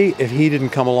honesty, if he didn't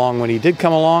come along when he did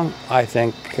come along, I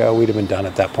think we'd have been done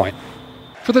at that point.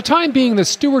 For the time being, the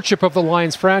stewardship of the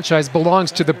Lions franchise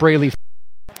belongs to the Braley.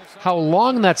 How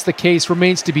long that's the case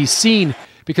remains to be seen,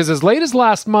 because as late as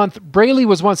last month, Braley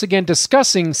was once again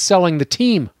discussing selling the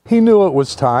team. He knew it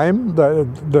was time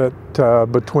that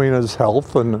between his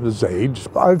health and his age.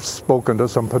 I've spoken to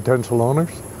some potential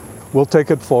owners. We'll take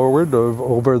it forward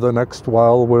over the next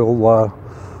while.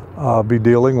 We'll be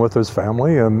dealing with his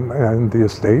family and the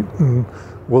estate, and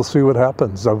we'll see what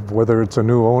happens of whether it's a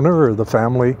new owner or the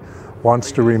family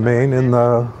wants to remain in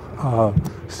the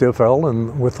CFL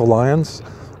and with the Lions.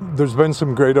 There's been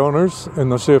some great owners in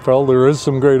the CFL. There is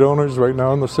some great owners right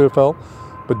now in the CFL,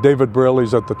 but David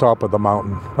Braley's at the top of the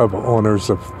mountain of owners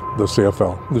of the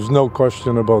CFL. There's no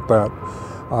question about that.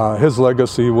 His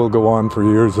legacy will go on for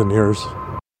years and years.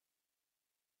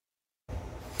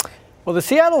 Well, the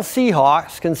Seattle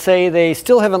Seahawks can say they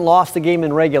still haven't lost a game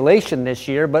in regulation this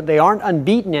year, but they aren't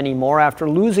unbeaten anymore after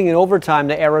losing in overtime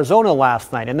to Arizona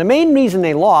last night. And the main reason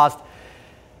they lost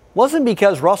wasn't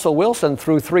because Russell Wilson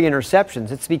threw 3 interceptions.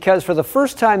 It's because for the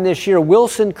first time this year,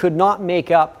 Wilson could not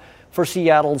make up for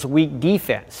Seattle's weak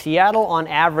defense. Seattle, on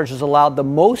average, has allowed the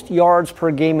most yards per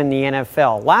game in the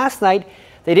NFL. Last night,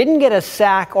 they didn't get a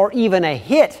sack or even a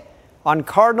hit on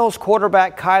Cardinals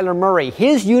quarterback Kyler Murray.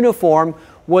 His uniform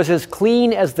was as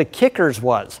clean as the kicker's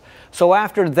was. So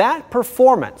after that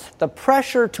performance, the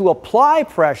pressure to apply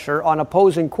pressure on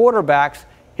opposing quarterbacks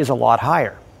is a lot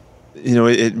higher. You know,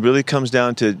 it really comes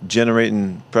down to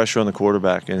generating pressure on the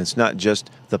quarterback, and it's not just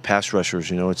the pass rushers.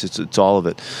 You know, it's all of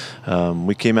it.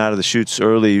 We came out of the chutes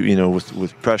early, you know,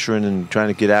 with pressuring and trying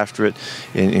to get after it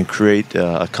and create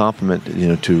a complement, you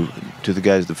know, to the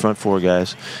guys, the front 4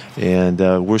 guys, and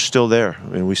we're still there,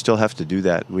 and we still have to do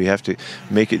that. We have to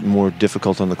make it more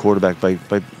difficult on the quarterback by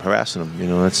harassing him. You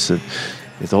know, that's the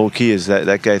whole key is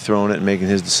that guy throwing it and making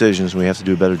his decisions. We have to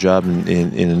do a better job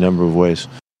in a number of ways.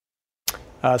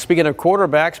 Speaking of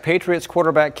quarterbacks, Patriots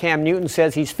quarterback Cam Newton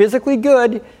says he's physically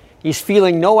good. He's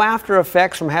feeling no after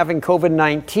effects from having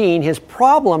COVID-19. His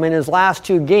problem in his last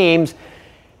 2 games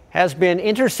has been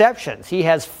interceptions. He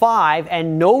has 5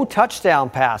 and no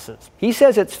touchdown passes. He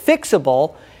says it's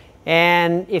fixable,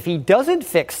 and if he doesn't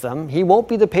fix them, he won't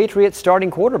be the Patriots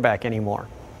starting quarterback anymore.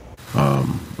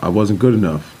 I wasn't good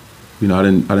enough. You know, I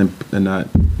didn't,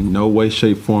 in no way,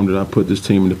 shape, form did I put this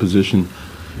team in the position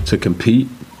to compete.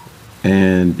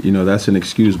 And, you know, that's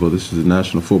inexcusable. This is the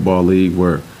National Football League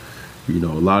where, you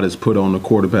know, a lot is put on the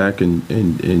quarterback and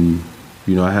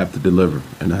you know, I have to deliver.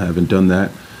 And I haven't done that.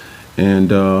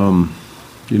 And,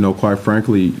 you know, quite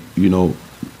frankly, you know,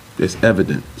 it's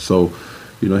evident. So,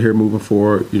 you know, here moving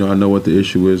forward, you know, I know what the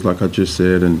issue is, like I just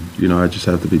said, and, you know, I just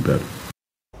have to be better.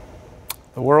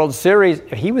 The World Series,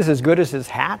 he was as good as his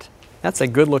hat. That's a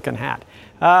good-looking hat.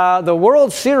 The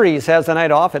World Series has the night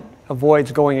off. It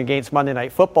avoids going against Monday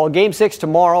Night Football. Game 6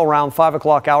 tomorrow around 5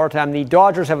 o'clock our time. The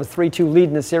Dodgers have a 3-2 lead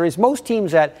in the series. Most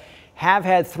teams that have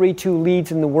had 3-2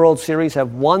 leads in the World Series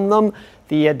have won them.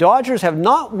 The Dodgers have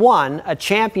not won a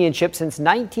championship since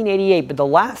 1988, but the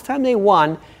last time they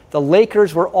won, the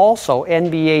Lakers were also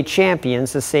NBA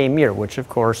champions the same year, which, of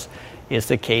course, is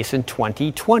the case in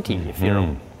 2020, if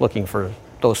you're looking for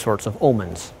those sorts of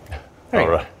omens. All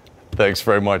right. Thanks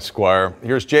very much, Squire.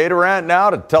 Here's Jay Durant now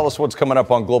to tell us what's coming up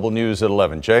on Global News at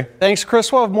 11. Jay? Thanks,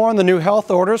 Chris. We'll have more on the new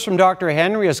health orders from Dr.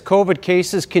 Henry as COVID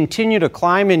cases continue to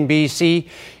climb in BC.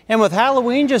 And with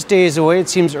Halloween just days away, it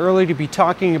seems early to be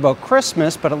talking about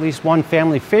Christmas, but at least one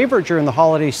family favorite during the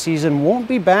holiday season won't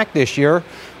be back this year.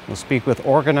 We'll speak with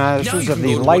organizers of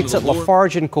the Lights at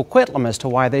Lafarge and Coquitlam as to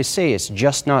why they say it's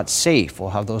just not safe. We'll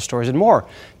have those stories and more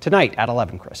tonight at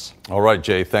 11, Chris. All right,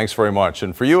 Jay, thanks very much.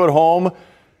 And for you at home,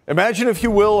 imagine, if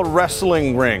you will, a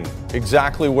wrestling ring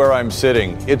exactly where I'm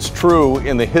sitting. It's true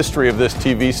in the history of this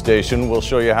TV station. We'll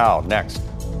show you how next.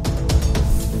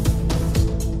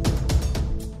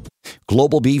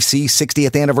 Global BC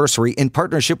 60th anniversary in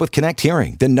partnership with Connect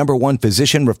Hearing, the #1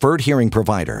 physician-referred hearing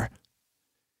provider.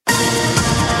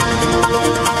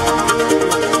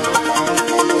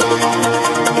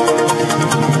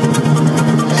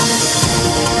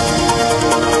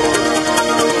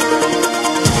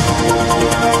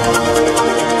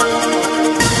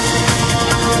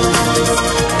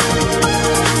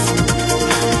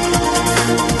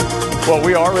 Well,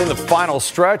 we are in the final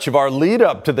stretch of our lead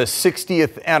up to the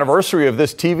 60th anniversary of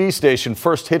this TV station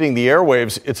first hitting the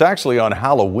airwaves. It's actually on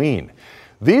Halloween.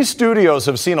 These studios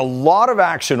have seen a lot of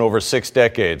action over 6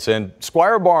 decades, and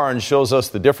Squire Barnes shows us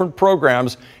the different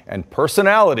programs and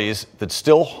personalities that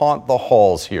still haunt the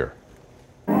halls here.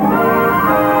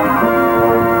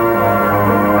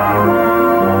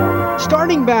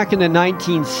 Starting back in the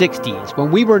 1960s,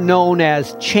 when we were known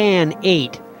as Chan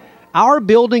 8, our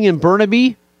building in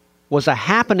Burnaby was a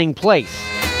happening place.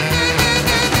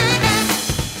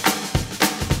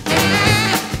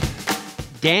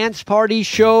 Dance party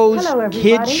shows,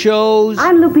 kid shows.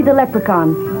 I'm Loopy the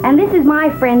Leprechaun, and this is my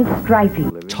friend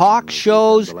Stripey. Talk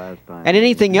shows, and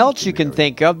anything else you can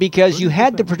think of, because you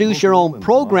had to produce your own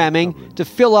programming to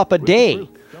fill up a day.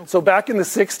 So back in the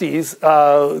 60s,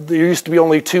 there used to be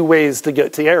only 2 ways to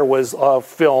get to air, was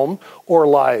film or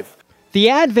live. The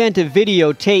advent of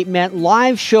videotape meant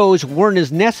live shows weren't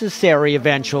as necessary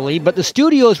eventually, but the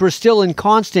studios were still in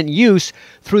constant use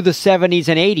through the 70s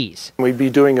and 80s. We'd be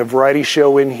doing a variety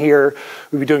show in here,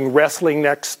 we'd be doing wrestling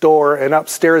next door, and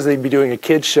upstairs they'd be doing a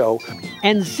kids show.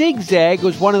 And Zigzag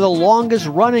was one of the longest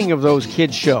running of those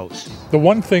kids shows. The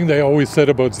one thing they always said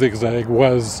about Zigzag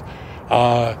was,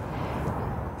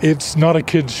 it's not a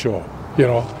kids show, you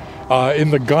know.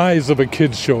 In the guise of a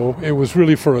kids show, it was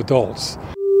really for adults.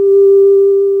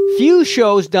 Few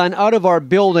shows done out of our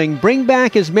building bring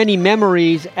back as many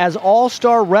memories as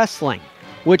All-Star Wrestling,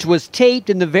 which was taped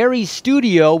in the very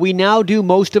studio we now do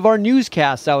most of our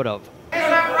newscasts out of.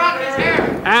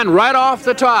 And right off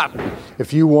the top,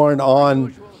 if you weren't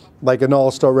on like an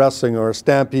All-Star Wrestling or a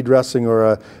Stampede Wrestling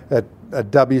or a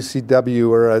WCW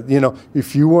or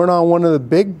if you weren't on one of the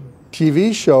big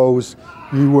TV shows,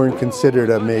 you weren't considered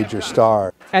a major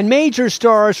star. And major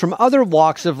stars from other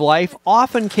walks of life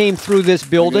often came through this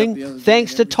building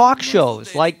thanks to talk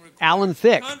shows like Alan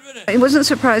Thicke. It wasn't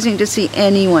surprising to see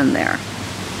anyone there.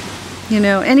 You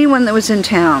know, anyone that was in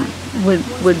town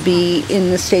would be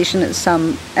in the station at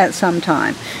some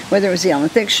time, whether it was the Alan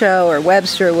Thicke Show or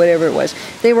Webster or whatever it was.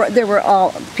 There were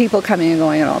all people coming and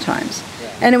going at all times,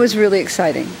 and it was really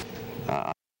exciting.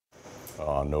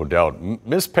 No doubt.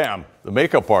 Miss Pam, the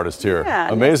makeup artist here. Yeah,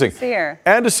 amazing. nice to see her.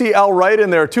 And to see Al Wright in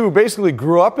there, too. Basically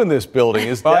grew up in this building.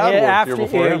 His dad worked here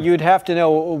before him. You'd have to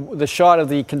know the shot of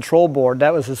the control board.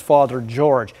 That was his father,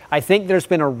 George. I think there's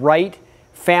been a Wright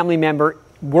family member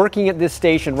working at this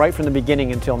station right from the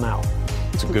beginning until now.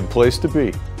 It's a good place to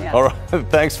be. Yeah. All right.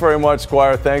 Thanks very much,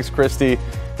 Squire. Thanks, Christy.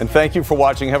 And thank you for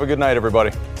watching. Have a good night,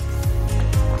 everybody.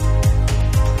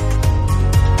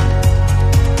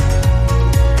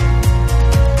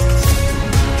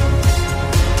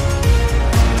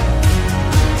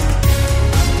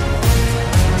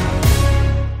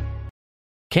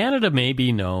 Canada may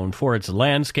be known for its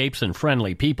landscapes and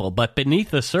friendly people, but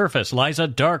beneath the surface lies a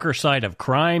darker side of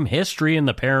crime, history, and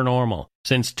the paranormal.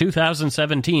 Since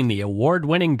 2017, the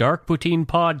award-winning Dark Poutine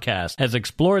podcast has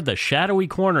explored the shadowy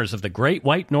corners of the Great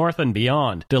White North and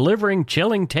beyond, delivering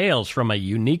chilling tales from a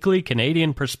uniquely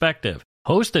Canadian perspective.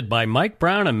 Hosted by Mike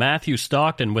Brown and Matthew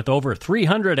Stockton with over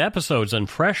 300 episodes and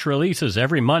fresh releases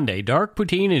every Monday, Dark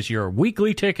Poutine is your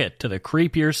weekly ticket to the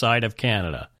creepier side of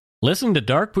Canada. Listen to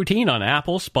Dark Poutine on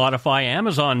Apple, Spotify,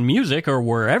 Amazon Music, or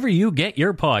wherever you get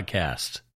your podcasts.